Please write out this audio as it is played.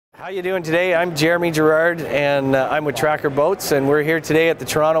How you doing today? I'm Jeremy Gerard, and I'm with Tracker Boats, and we're here today at the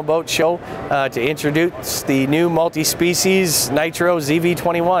Toronto Boat Show to introduce the new multi-species Nitro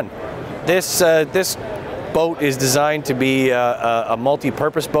ZV21. This boat is designed to be a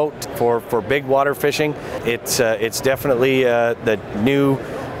multi-purpose boat for big water fishing. It's definitely the new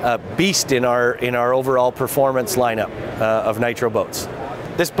beast in our overall performance lineup of Nitro boats.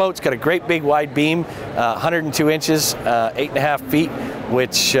 This boat's got a great big wide beam, 102 inches, 8.5 feet,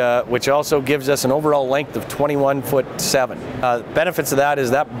 which also gives us an overall length of 21'7". Benefits of that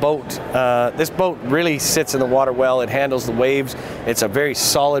is that boat, this boat really sits in the water well. It handles the waves. It's a very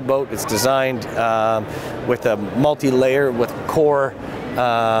solid boat. It's designed with a multi-layer with core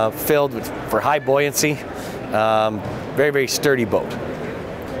filled for high buoyancy. Very, very sturdy boat.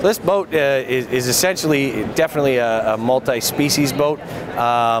 This boat is essentially definitely a multi-species boat.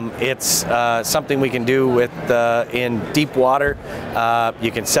 It's something we can do with in deep water.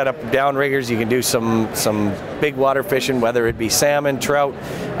 You can set up downriggers. You can do some big water fishing, whether it be salmon, trout,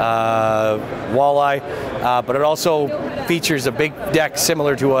 walleye. But it also features a big deck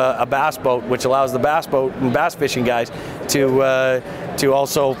similar to a bass boat, which allows the bass boat and bass fishing guys to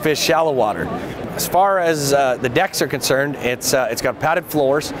also fish shallow water. As far as the decks are concerned, it's got padded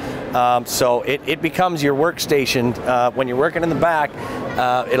floors, so it becomes your workstation. When you're working in the back,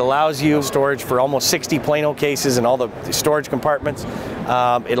 it allows you storage for almost 60 plano cases and all the storage compartments.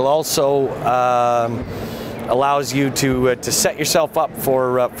 It'll also allows you to set yourself up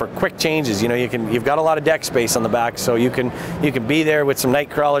for quick changes. You know, you've got a lot of deck space on the back, so you can be there with some night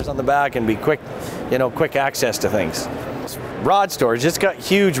crawlers on the back and be quick access to things. Rod storage, it's got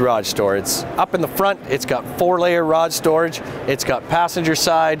huge rod storage. It's up in the front, it's got 4-layer rod storage. It's got passenger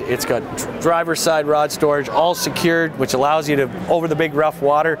side, it's got driver side rod storage, all secured, which allows you to, over the big rough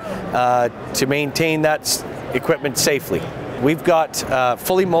water, to maintain that equipment safely. We've got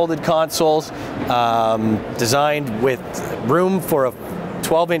fully molded consoles designed with room for a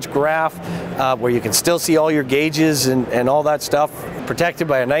 12-inch graph where you can still see all your gauges and all that stuff, protected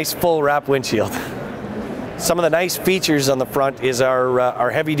by a nice full wrap windshield. Some of the nice features on the front is our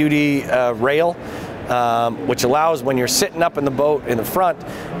heavy-duty rail, which allows, when you're sitting up in the boat in the front,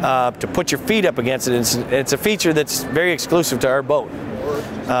 to put your feet up against it. It's a feature that's very exclusive to our boat.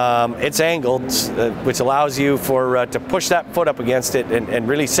 It's angled, which allows you to push that foot up against it and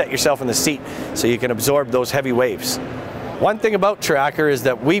really set yourself in the seat so you can absorb those heavy waves. One thing about Tracker is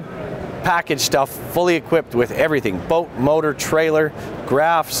that we package stuff fully equipped with everything: boat, motor, trailer,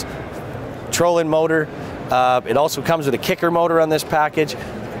 graphs, trolling motor. It also comes with a kicker motor on this package.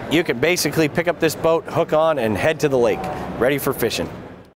 You can basically pick up this boat, hook on, and head to the lake, ready for fishing.